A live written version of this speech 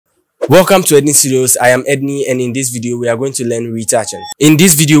Welcome to Edney Studios. I am Edney, and in this video we are going to learn retouching. In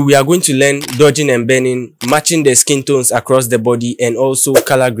this video we are going to learn dodging and bending, matching the skin tones across the body, and also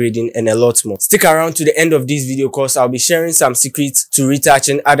color grading and a lot more. Stick around to the end of this video because I'll be sharing some secrets to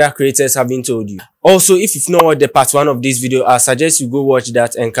retouching other creators have been told you. Also, if you've not watched the part 1 of this video, I suggest you go watch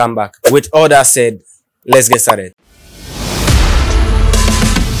that and come back. With all that said, let's get started.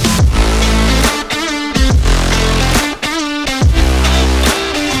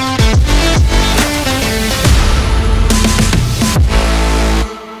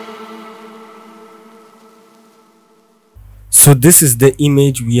 So this is the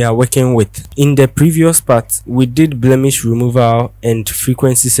image we are working with. In the previous part, we did blemish removal and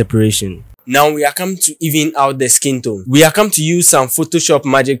frequency separation. Now we are come to even out the skin tone. We are come to use some Photoshop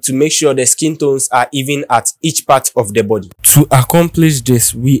magic to make sure the skin tones are even at each part of the body. To accomplish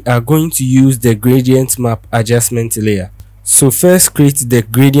this, we are going to use the gradient map adjustment layer. So first create the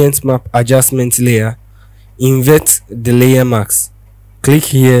gradient map adjustment layer, invert the layer mask. Click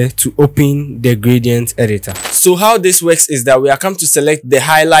here to open the gradient editor. So how this works is that we are come to select the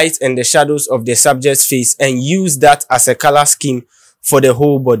highlights and the shadows of the subject's face and use that as a color scheme for the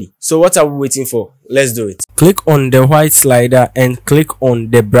whole body. So what are we waiting for? Let's do it. Click on the white slider and click on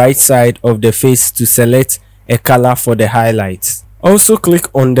the bright side of the face to select a color for the highlights. Also click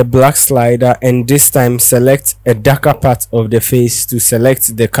on the black slider and this time select a darker part of the face to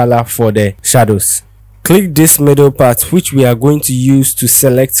select the color for the shadows. Click this middle part, which we are going to use to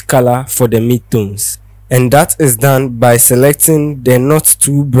select color for the midtones. And that is done by selecting the not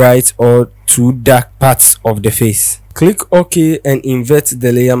too bright or too dark parts of the face. Click OK and invert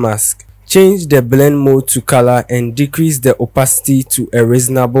the layer mask. Change the blend mode to color and decrease the opacity to a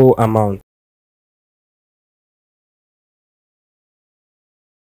reasonable amount.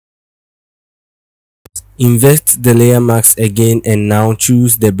 Invert the layer mask again and now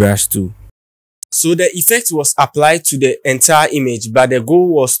choose the brush tool. So the effect was applied to the entire image, but the goal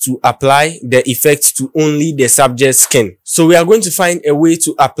was to apply the effect to only the subject's skin. So we are going to find a way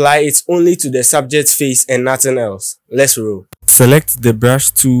to apply it only to the subject's face and nothing else. Let's roll. Select the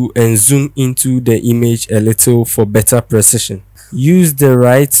brush tool and zoom into the image a little for better precision. Use the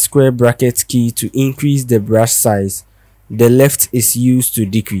right square bracket key to increase the brush size. The left is used to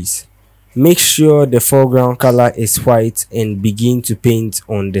decrease. Make sure the foreground color is white and begin to paint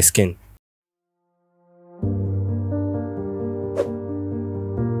on the skin.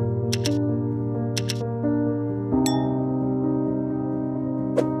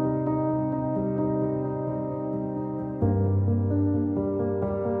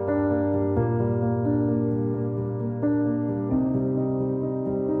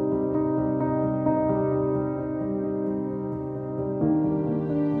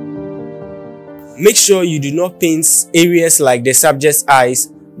 Make sure you do not paint areas like the subject's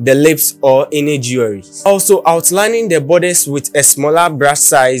eyes, the lips, or any jewelry. Also, outlining the borders with a smaller brush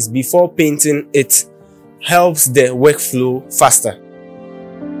size before painting it helps the workflow faster.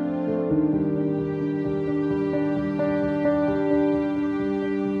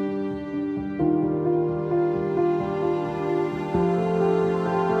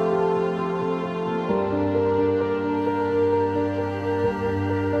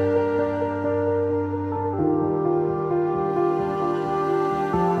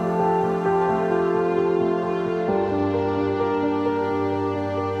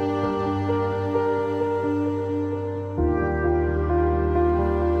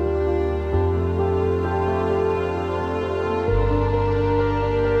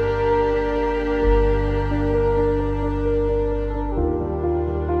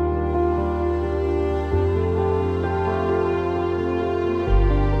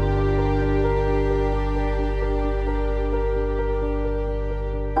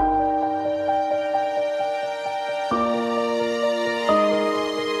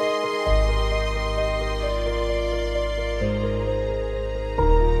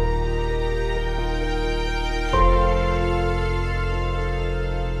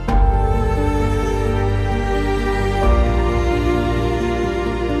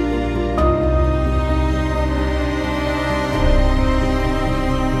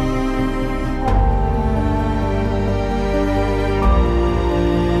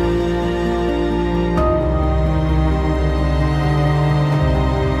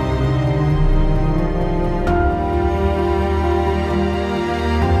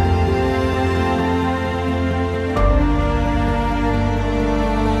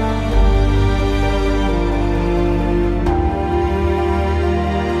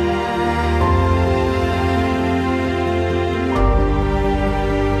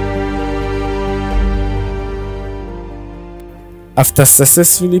 After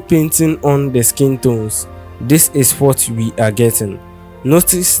successfully painting on the skin tones, this is what we are getting.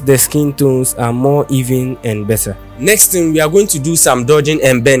 Notice the skin tones are more even and better. Next thing, we are going to do some dodging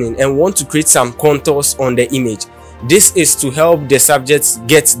and bending and want to create some contours on the image. This is to help the subjects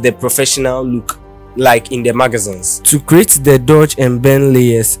get the professional look like in the magazines. To create the dodge and bend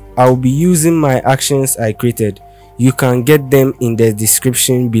layers, I'll be using my actions I created. You can get them in the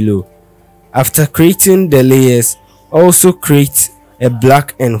description below. After creating the layers, also create a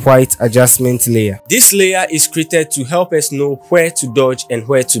black and white adjustment layer. This layer is created to help us know where to dodge and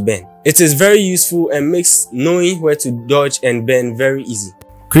where to bend. It is very useful and makes knowing where to dodge and bend very easy.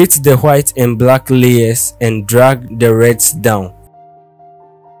 Create the white and black layers and drag the reds down.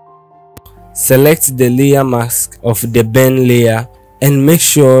 Select the layer mask of the bend layer and make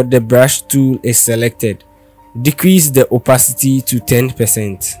sure the brush tool is selected. Decrease the opacity to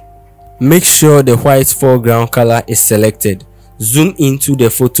 10%. Make sure the white foreground color is selected. Zoom into the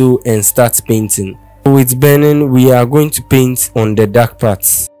photo and start painting. With bending, we are going to paint on the dark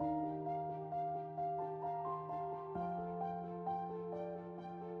parts.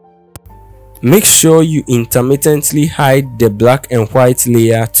 Make sure you intermittently hide the black and white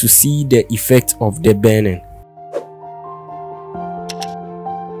layer to see the effect of the bending.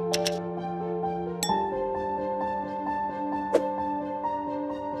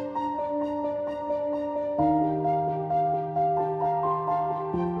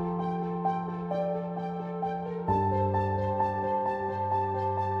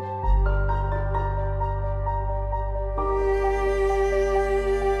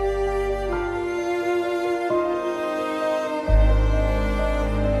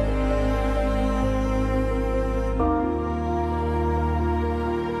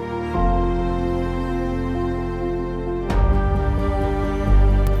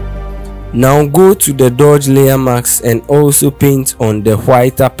 Now go to the dodge layer marks and also paint on the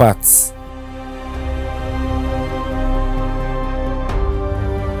whiter parts.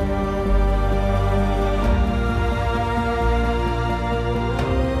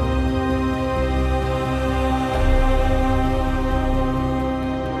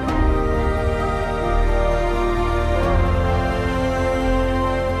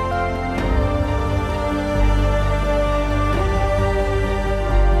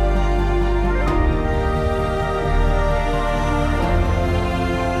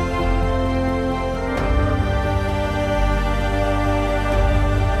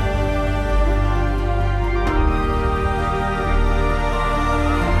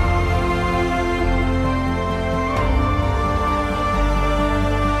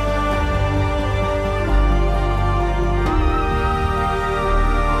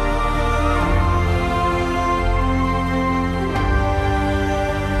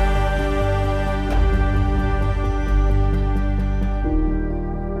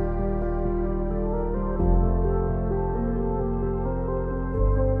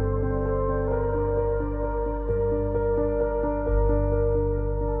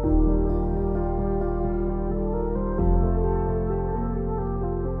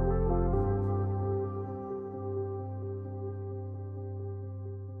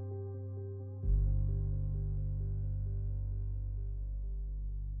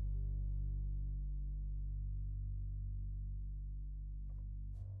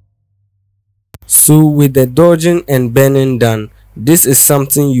 So with the dodging and bending done, this is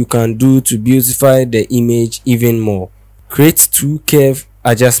something you can do to beautify the image even more. Create two curve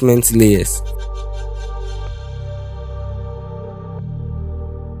adjustment layers.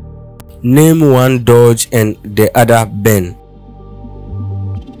 Name one dodge and the other bend.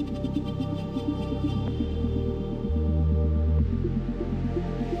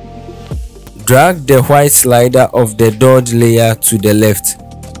 Drag the white slider of the dodge layer to the left.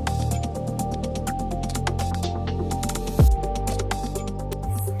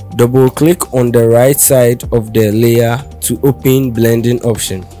 Double click on the right side of the layer to open blending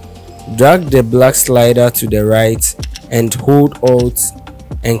option. Drag the black slider to the right and hold Alt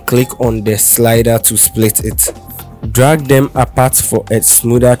and click on the slider to split it. Drag them apart for a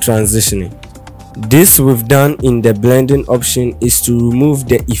smoother transitioning. This we've done in the blending option is to remove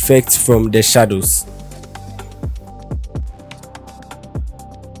the effect from the shadows.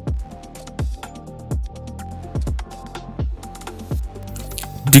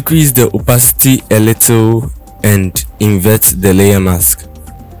 Decrease the opacity a little and invert the layer mask.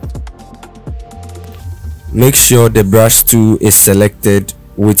 Make sure the brush tool is selected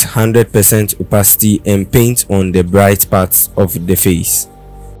with 100% opacity and paint on the bright parts of the face.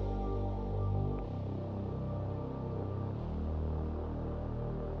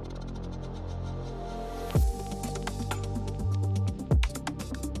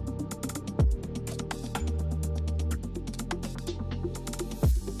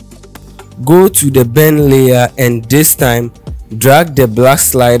 Go to the blend layer and this time drag the black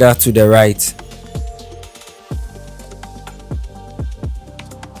slider to the right.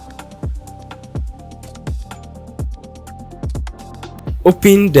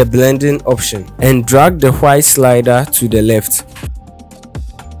 Open the blending option and drag the white slider to the left.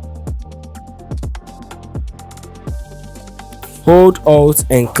 Hold Alt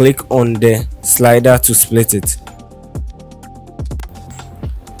and click on the slider to split it.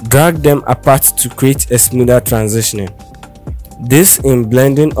 Drag them apart to create a smoother transitioning. This in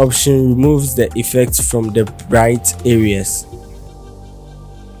blending option removes the effect from the bright areas.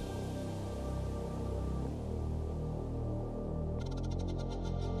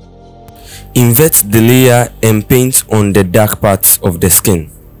 Invert the layer and paint on the dark parts of the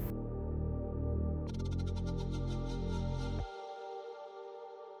skin.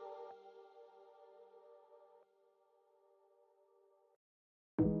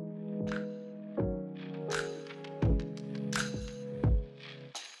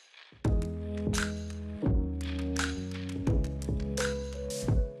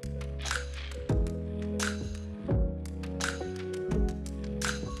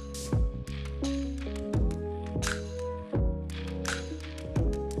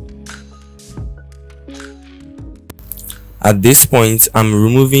 At this point, I'm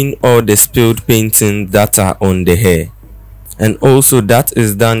removing all the spilled painting that are on the hair, and also that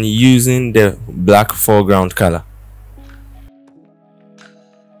is done using the black foreground color.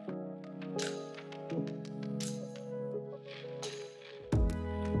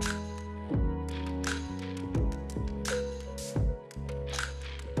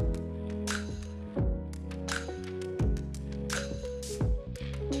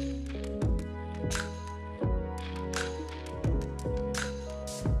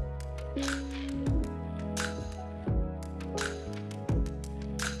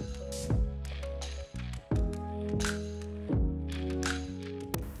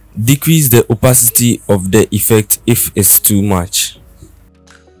 Decrease the opacity of the effect if it's too much.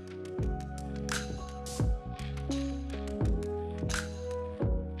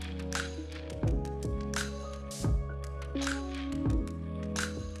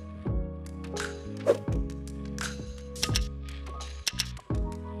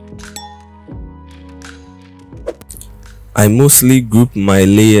 I mostly group my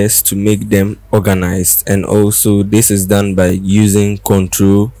layers to make them organized, and also this is done by using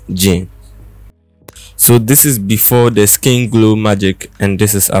Ctrl G. So this is before the skin glow magic and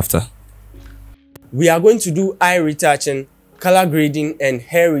this is after. We are going to do eye retouching, color grading and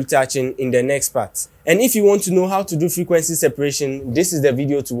hair retouching in the next part. And if you want to know how to do frequency separation, this is the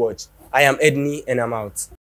video to watch. I am Edney and I'm out.